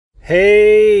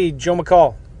Hey, Joe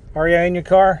McCall. Are you in your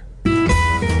car?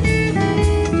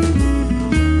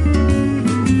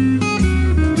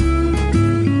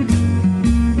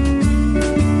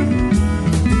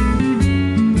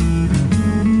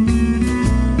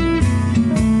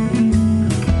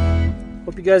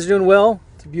 Hope you guys are doing well.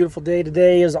 It's a beautiful day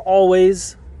today, as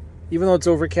always, even though it's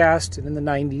overcast and in the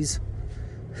 90s.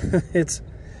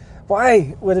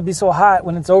 Why would it be so hot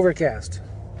when it's overcast?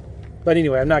 But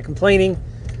anyway, I'm not complaining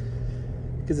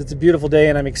because it's a beautiful day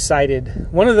and I'm excited.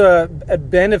 One of the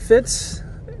benefits,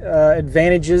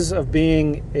 advantages of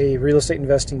being a real estate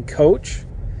investing coach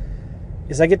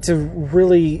is I get to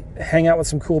really hang out with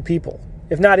some cool people.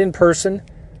 If not in person,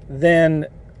 then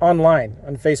online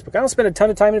on Facebook. I don't spend a ton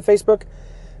of time in Facebook.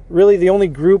 Really, the only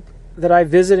group that I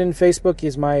visit in Facebook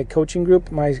is my coaching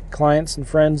group, my clients and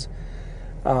friends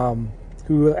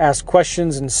who ask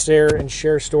questions and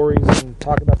share stories and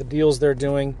talk about the deals they're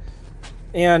doing.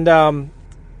 And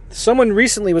someone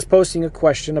recently was posting a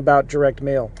question about direct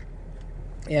mail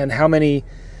and how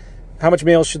much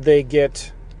mail should they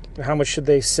get, how much should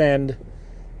they send,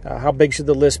 how big should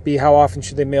the list be, how often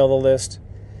should they mail the list.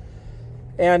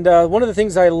 And one of the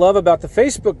things I love about the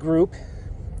Facebook group,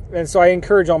 and so I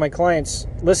encourage all my clients,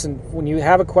 listen, when you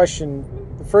have a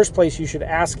question, the first place you should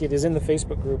ask it is in the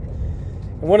Facebook group.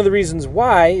 And one of the reasons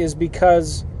why is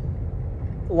because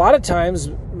a lot of times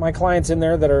my clients in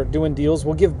there that are doing deals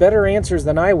will give better answers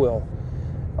than I will,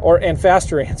 and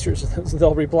faster answers.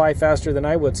 They'll reply faster than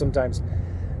I would sometimes.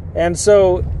 And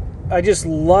so I just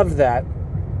love that.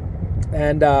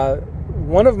 And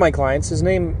one of my clients, his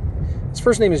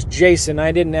first name is Jason.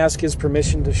 I didn't ask his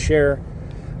permission to share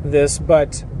this,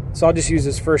 so I'll just use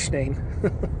his first name.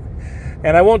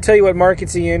 And I won't tell you what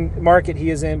market he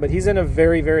is in, but he's in a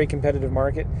very, very competitive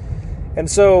market. And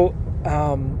so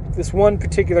this one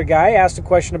particular guy asked a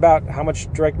question about how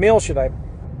much direct mail should I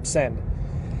send.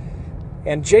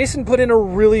 And Jason put in a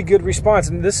really good response.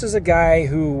 And this is a guy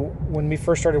who, when we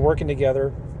first started working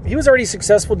together, he was already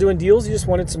successful doing deals. He just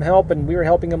wanted some help, and we were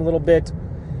helping him a little bit.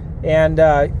 And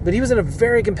but he was in a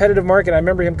very competitive market. I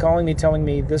remember him calling me, telling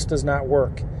me this does not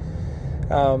work.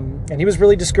 And he was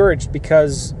really discouraged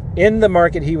because in the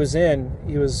market he was in,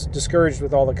 he was discouraged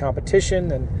with all the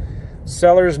competition, and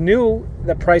sellers knew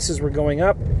that prices were going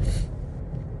up.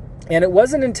 And it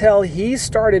wasn't until he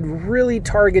started really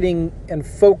targeting and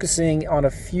focusing on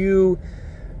a few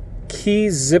key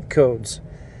zip codes,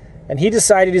 and he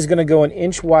decided he's going to go an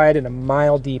inch wide and a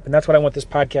mile deep. And that's what I want this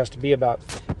podcast to be about,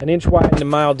 an inch wide and a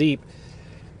mile deep.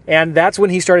 And that's when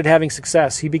he started having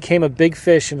success. He became a big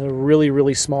fish in a really,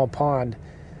 really small pond.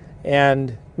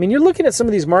 And I mean, you're looking at some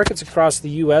of these markets across the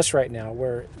U.S. right now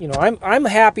where, I'm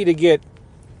happy to get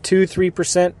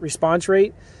 2-3% response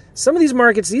rate. Some of these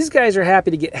markets, these guys are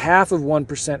happy to get half of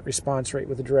 1% response rate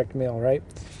with a direct mail, right?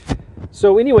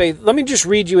 So anyway, let me just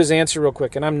read you his answer real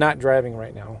quick. And I'm not driving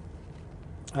right now.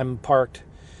 I'm parked.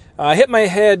 I hit my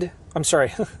head. I'm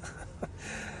sorry.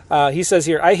 He says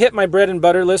here, I hit my bread and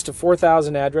butter list of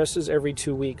 4,000 addresses every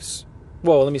 2 weeks.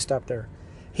 Whoa, let me stop there.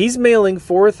 He's mailing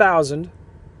 4,000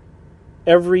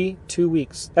 every 2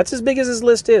 weeks. That's as big as his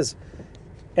list is.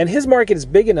 And his market is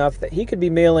big enough that he could be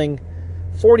mailing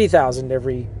 40,000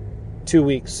 every 2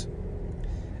 weeks.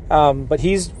 But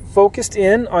he's focused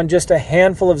in on just a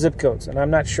handful of zip codes. And I'm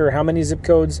not sure how many zip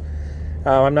codes.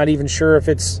 I'm not even sure if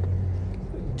it's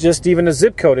just even a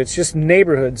zip code. It's just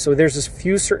neighborhoods. So there's a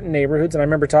few certain neighborhoods, and I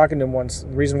remember talking to him once. The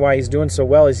reason why he's doing so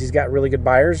well is he's got really good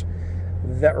buyers,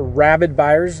 that are rabid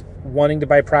buyers wanting to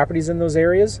buy properties in those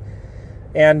areas.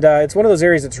 And it's one of those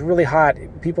areas that's really hot.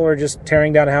 People are just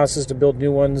tearing down houses to build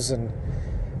new ones. And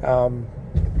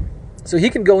so he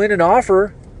can go in and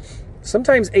offer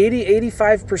sometimes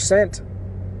 80-85%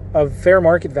 of fair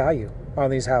market value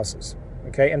on these houses,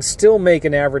 okay, and still make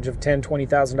an average of $10,000,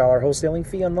 $20,000 wholesaling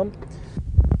fee on them.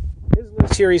 His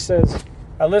list here, he says,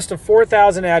 a list of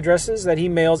 4,000 addresses that he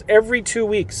mails every 2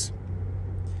 weeks.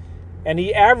 And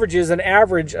he averages an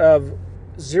average of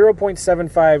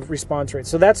 0.75 response rate.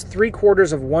 So that's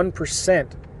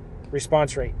 0.75%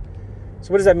 response rate.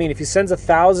 So what does that mean? If he sends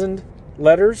 1,000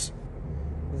 letters,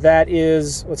 that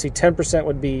is, 10%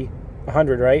 would be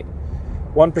 100, right?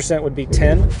 1% would be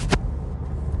 10.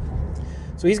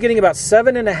 So he's getting about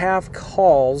 7.5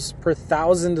 calls per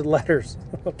 1,000 letters,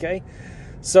 okay?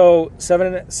 So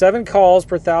seven calls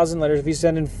per 1,000 letters. If he's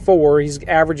sending 4, he's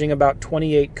averaging about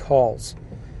 28 calls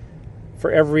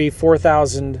for every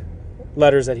 4,000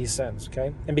 letters that he sends,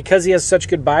 okay? And because he has such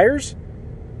good buyers,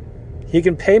 he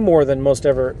can pay more than most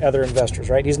other investors,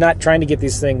 right? He's not trying to get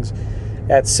these things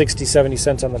at 60, 70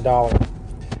 cents on the dollar.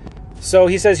 So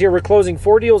he says here, we're closing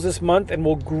 4 deals this month and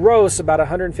will gross about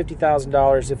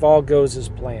 $150,000 if all goes as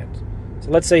planned.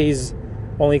 So let's say he's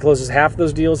only closes half of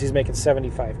those deals, he's making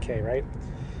 $75K, right?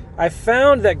 I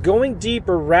found that going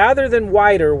deeper rather than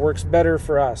wider works better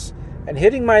for us, and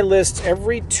hitting my lists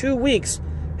every 2 weeks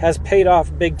has paid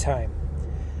off big time.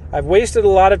 I've wasted a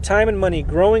lot of time and money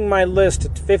growing my list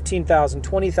to 15,000,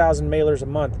 20,000 mailers a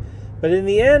month, but in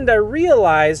the end I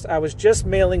realized I was just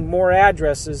mailing more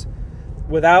addresses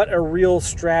without a real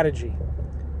strategy.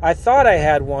 I thought I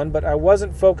had one, but I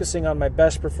wasn't focusing on my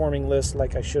best performing list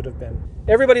like I should have been.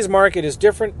 Everybody's market is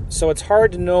different, so it's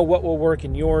hard to know what will work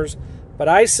in yours, but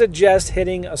I suggest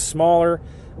hitting a smaller,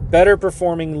 better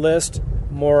performing list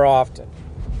more often.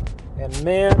 And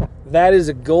man, that is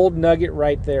a gold nugget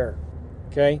right there.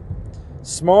 Okay?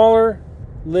 Smaller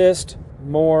list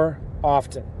more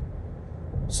often.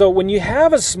 So when you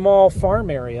have a small farm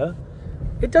area,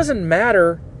 it doesn't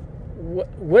matter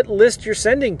what list you're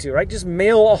sending to, right? Just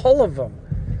mail all of them.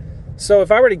 So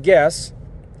if I were to guess,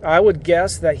 I would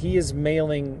guess that he is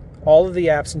mailing all of the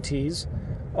absentees,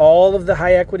 all of the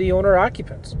high equity owner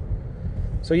occupants.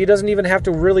 So he doesn't even have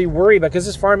to really worry about, because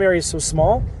his farm area is so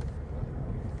small,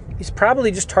 he's probably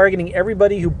just targeting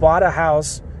everybody who bought a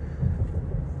house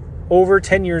over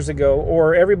 10 years ago,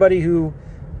 or everybody who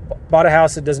bought a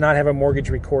house that does not have a mortgage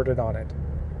recorded on it.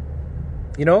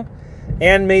 You know?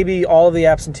 And maybe all of the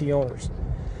absentee owners.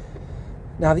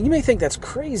 Now, you may think that's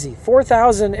crazy.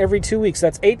 4,000 every 2 weeks.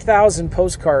 That's 8,000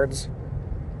 postcards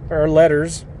or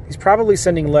letters. He's probably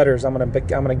sending letters, I'm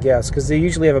gonna guess, because they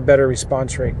usually have a better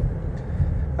response rate.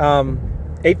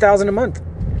 8,000 a month.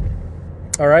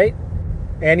 All right?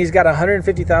 And he's got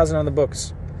 150,000 on the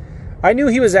books. I knew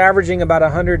he was averaging about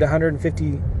 100 to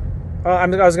 150. I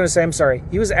was going to say, I'm sorry.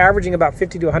 He was averaging about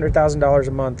 $50,000 to $100,000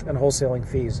 a month in wholesaling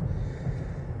fees.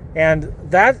 And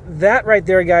that right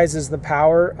there, guys, is the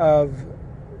power of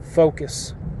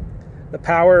focus. The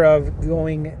power of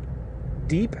going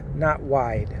deep, not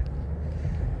wide.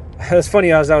 It's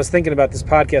funny, as I was thinking about this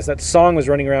podcast, that song was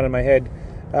running around in my head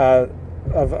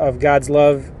of God's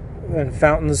love and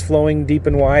fountains flowing deep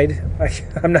and wide.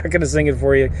 I'm not going to sing it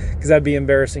for you because that'd be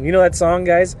embarrassing. You know that song,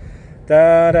 guys?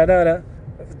 Da da da da.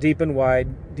 Deep and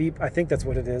wide. Deep. I think that's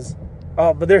what it is.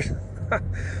 Oh, but there's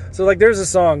so there's a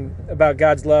song about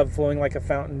God's love flowing like a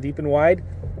fountain deep and wide.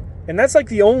 And that's like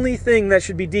the only thing that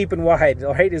should be deep and wide,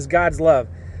 all right, is God's love.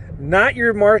 Not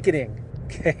your marketing.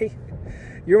 Okay?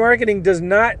 Your marketing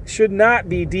should not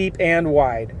be deep and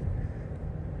wide.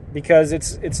 Because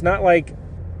it's not like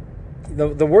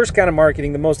the worst kind of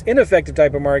marketing, the most ineffective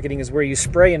type of marketing is where you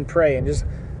spray and pray and just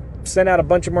send out a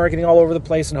bunch of marketing all over the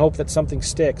place and hope that something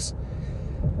sticks.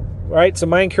 All right, so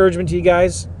my encouragement to you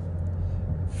guys,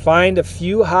 find a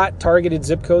few hot targeted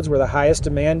zip codes where the highest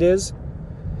demand is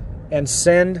and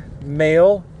send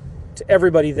mail to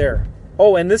everybody there.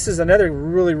 Oh, and this is another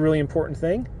really, really important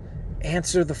thing.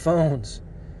 Answer the phones.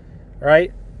 All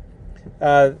right?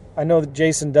 I know that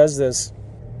Jason does this.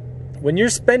 When you're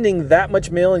spending that much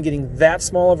mail and getting that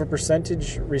small of a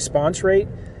percentage response rate,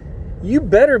 you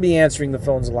better be answering the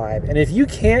phones live. And if you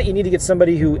can't, you need to get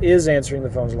somebody who is answering the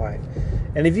phones live.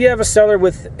 And if you have a seller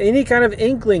with any kind of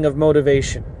inkling of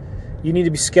motivation, you need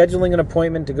to be scheduling an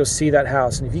appointment to go see that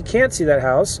house. And if you can't see that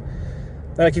house,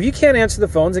 like if you can't answer the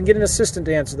phones, then get an assistant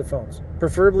to answer the phones,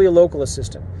 preferably a local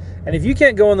assistant. And if you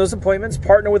can't go on those appointments,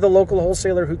 partner with a local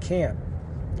wholesaler who can.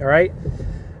 All right?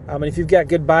 And if you've got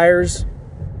good buyers,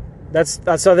 that's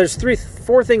so there's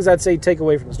 4 things I'd say take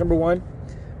away from this. Number 1,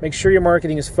 make sure your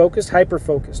marketing is focused,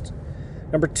 hyper-focused.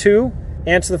 Number 2,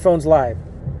 answer the phones live.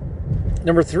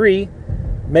 Number 3,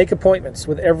 make appointments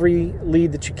with every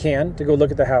lead that you can to go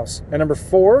look at the house. And number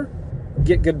 4,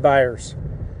 get good buyers.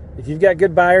 If you've got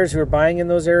good buyers who are buying in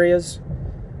those areas,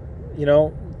 you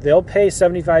know, they'll pay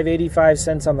 75, 85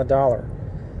 cents on the dollar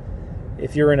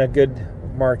if you're in a good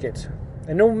market.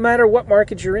 And no matter what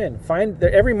market you're in,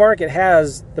 every market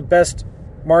has the best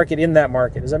market in that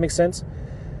market. Does that make sense?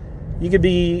 You could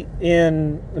be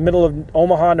in the middle of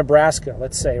Omaha, Nebraska,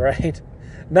 let's say, right?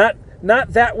 Not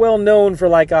that well known for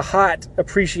like a hot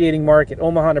appreciating market,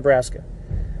 Omaha, Nebraska.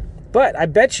 But I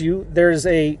bet you there's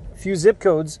a few zip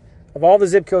codes of all the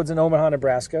zip codes in Omaha,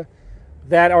 Nebraska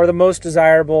that are the most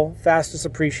desirable, fastest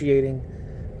appreciating,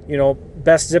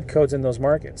 best zip codes in those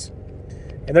markets.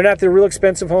 And they're not the real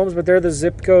expensive homes, but they're the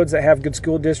zip codes that have good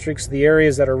school districts, the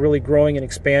areas that are really growing and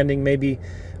expanding, maybe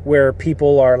where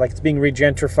people are, like it's being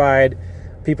regentrified,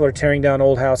 people are tearing down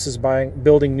old houses,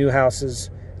 building new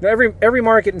houses. Every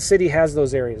market and city has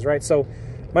those areas, right? So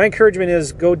my encouragement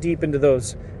is go deep into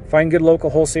those. Find good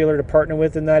local wholesaler to partner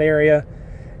with in that area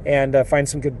and find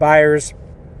some good buyers.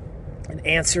 and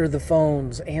answer the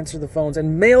phones,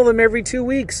 and mail them every 2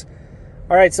 weeks.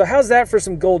 All right, so how's that for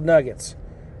some gold nuggets,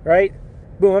 right?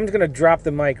 Boom, I'm just going to drop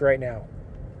the mic right now.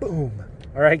 Boom.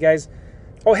 All right, guys.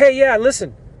 Oh, hey, yeah,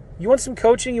 listen. You want some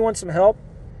coaching? You want some help?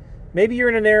 Maybe you're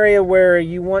in an area where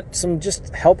you want some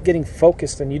just help getting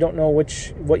focused and you don't know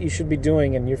what you should be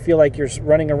doing, and you feel like you're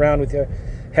running around with your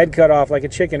head cut off like a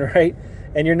chicken, right?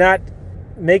 And you're not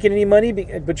making any money,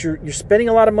 but you're spending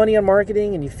a lot of money on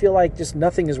marketing and you feel like just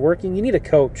nothing is working. You need a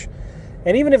coach.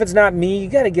 And even if it's not me, you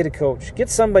got to get a coach. Get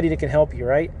somebody that can help you,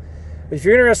 right? But if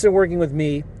you're interested in working with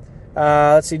me,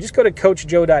 let's see, just go to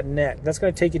coachjoe.net. That's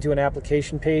going to take you to an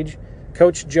application page,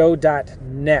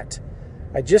 coachjoe.net.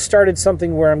 I just started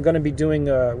something where I'm going to be doing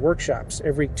workshops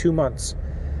every 2 months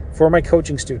for my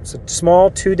coaching students. A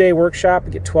small 2-day workshop.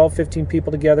 We get 12, 15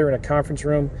 people together in a conference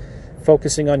room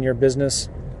focusing on your business.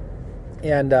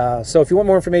 And so if you want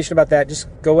more information about that, just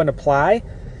go and apply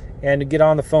and get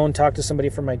on the phone, talk to somebody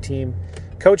from my team.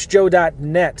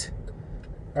 coachjoe.net.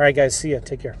 All right, guys, see ya.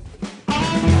 Take care.